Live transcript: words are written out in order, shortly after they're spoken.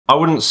I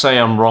wouldn't say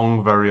I'm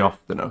wrong very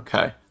often,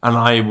 okay? And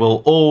I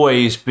will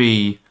always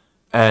be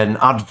an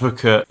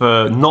advocate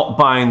for not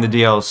buying the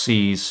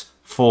DLCs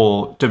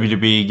for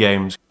WWE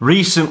games.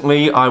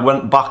 Recently, I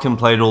went back and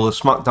played all the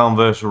SmackDown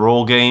vs.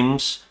 Raw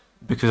games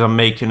because I'm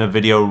making a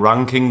video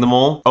ranking them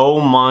all.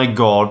 Oh my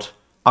god,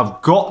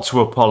 I've got to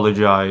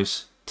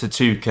apologize to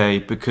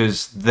 2K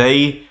because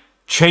they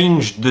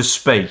changed the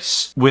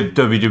space with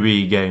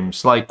WWE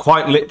games. Like,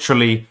 quite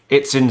literally,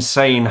 it's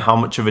insane how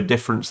much of a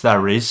difference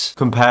there is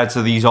compared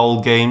to these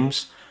old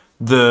games.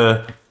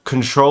 The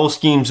control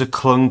schemes are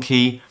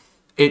clunky.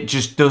 It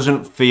just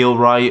doesn't feel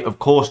right. Of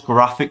course,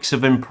 graphics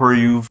have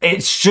improved.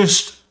 It's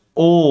just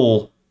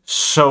all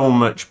so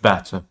much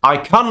better. I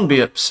can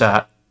be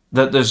upset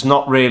that there's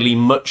not really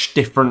much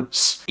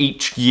difference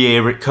each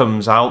year it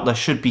comes out. There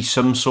should be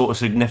some sort of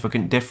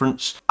significant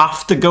difference.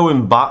 After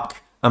going back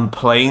and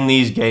playing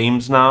these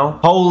games now,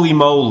 holy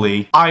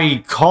moly,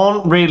 I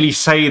can't really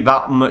say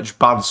that much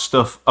bad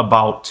stuff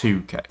about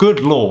 2K. Good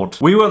lord.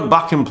 We went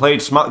back and played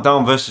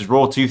SmackDown vs.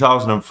 Raw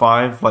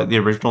 2005, like the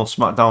original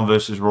SmackDown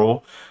vs.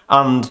 Raw,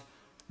 and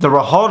there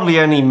are hardly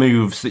any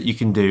moves that you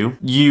can do.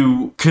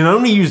 You can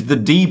only use the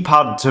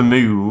D-pad to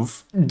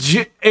move.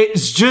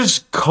 It's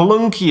just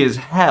clunky as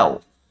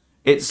hell.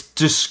 It's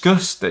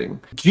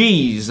disgusting.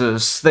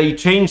 Jesus, they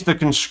changed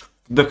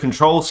the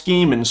control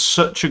scheme in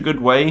such a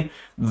good way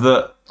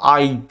that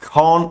I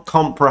can't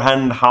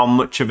comprehend how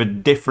much of a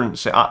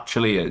difference it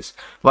actually is.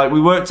 Like, we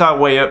worked our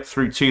way up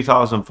through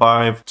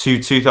 2005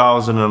 to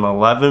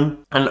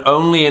 2011, and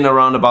only in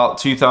around about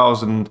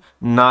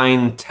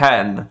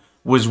 2009-10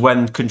 was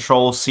when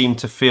controls seemed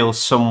to feel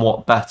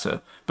somewhat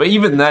better. But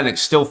even then, it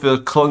still feels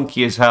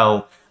clunky as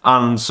hell,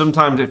 and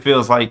sometimes it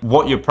feels like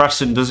what you're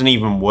pressing doesn't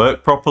even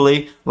work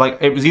properly. Like,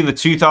 it was either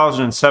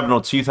 2007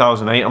 or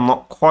 2008, I'm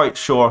not quite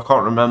sure, I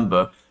can't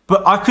remember.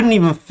 But I couldn't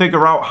even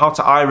figure out how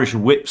to Irish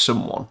whip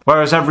someone.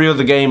 Whereas every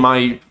other game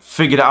I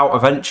figured it out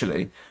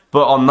eventually.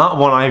 But on that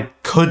one I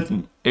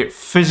couldn't. It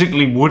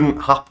physically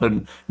wouldn't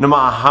happen no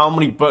matter how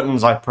many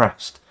buttons I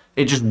pressed.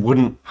 It just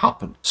wouldn't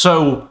happen.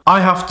 So I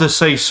have to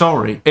say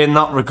sorry in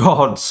that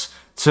regards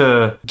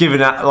to giving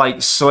that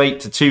like slate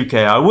to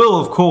 2K. I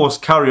will of course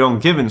carry on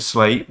giving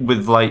slate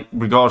with like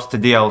regards to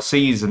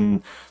DLCs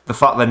and the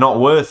fact they're not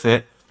worth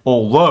it.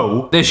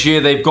 Although, this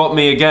year they've got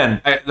me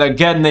again.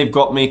 Again, they've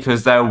got me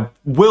because there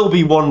will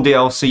be one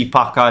DLC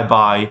pack I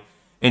buy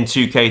in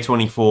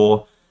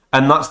 2K24,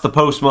 and that's the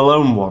Post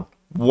Malone one.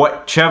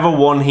 Whichever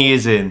one he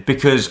is in.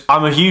 Because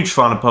I'm a huge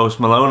fan of Post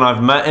Malone.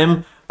 I've met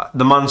him.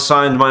 The man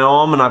signed my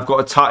arm, and I've got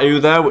a tattoo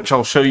there, which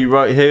I'll show you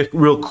right here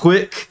real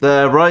quick.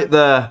 There, right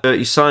there.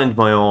 He signed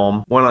my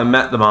arm when I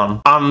met the man.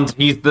 And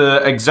he's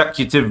the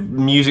executive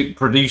music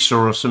producer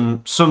or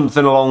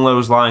something along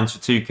those lines for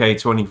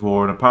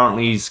 2K24. And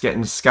apparently he's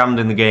getting scanned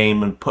in the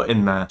game and put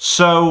in there.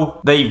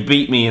 So they've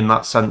beat me in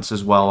that sense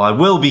as well. I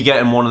will be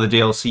getting one of the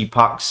DLC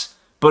packs,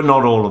 but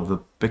not all of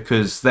them,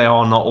 because they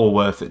are not all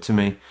worth it to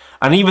me.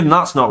 And even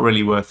that's not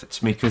really worth it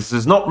to me, because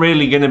there's not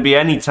really going to be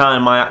any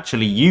time I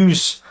actually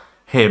use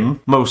him,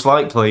 most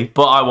likely,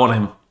 but I want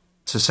him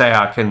to say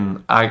I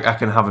can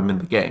have him in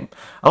the game.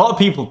 A lot of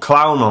people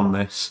clown on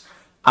this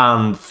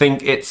and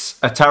think it's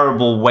a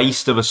terrible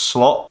waste of a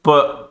slot,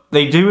 but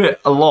they do it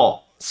a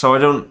lot, so I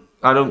don't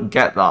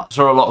get that. I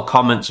saw a lot of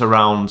comments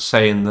around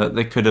saying that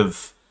they could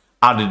have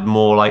added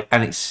more like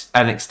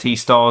NXT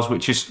stars,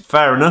 which is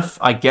fair enough,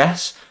 I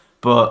guess,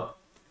 but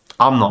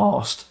I'm not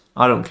arsed.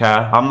 I don't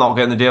care. I'm not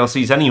getting the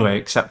DLCs anyway,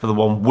 except for the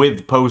one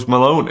with Post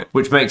Malone in it,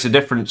 which makes a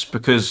difference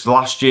because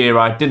last year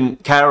I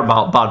didn't care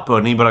about Bad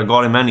Bunny, but I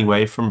got him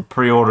anyway from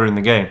pre-ordering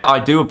the game. I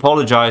do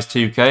apologise,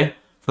 2K,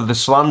 for the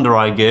slander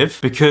I give,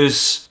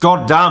 because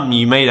goddamn,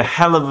 you made a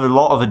hell of a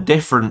lot of a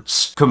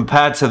difference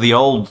compared to the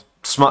old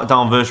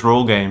SmackDown vs.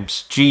 Raw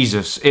games.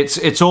 Jesus,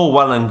 it's all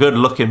well and good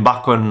looking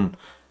back on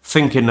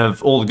thinking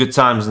of all the good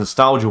times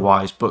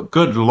nostalgia-wise, but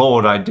good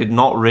lord, I did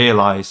not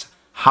realise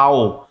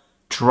how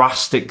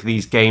drastic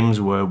these games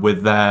were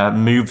with their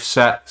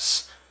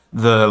movesets,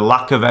 the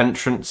lack of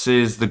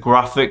entrances, the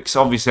graphics.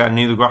 Obviously, I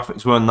knew the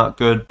graphics weren't that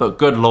good, but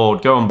good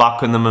lord, going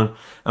back on them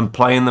and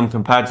playing them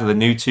compared to the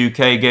new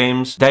 2K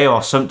games, they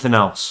are something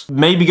else.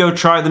 Maybe go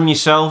try them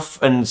yourself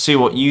and see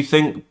what you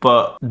think,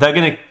 but they're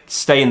going to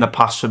stay in the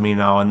past for me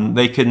now, and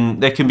they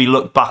can be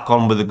looked back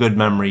on with the good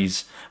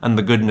memories and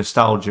the good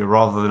nostalgia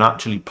rather than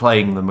actually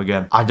playing them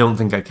again. I don't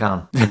think I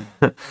can.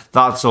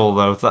 That's all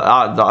though.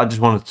 I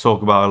just wanted to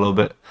talk about it a little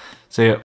bit. See ya.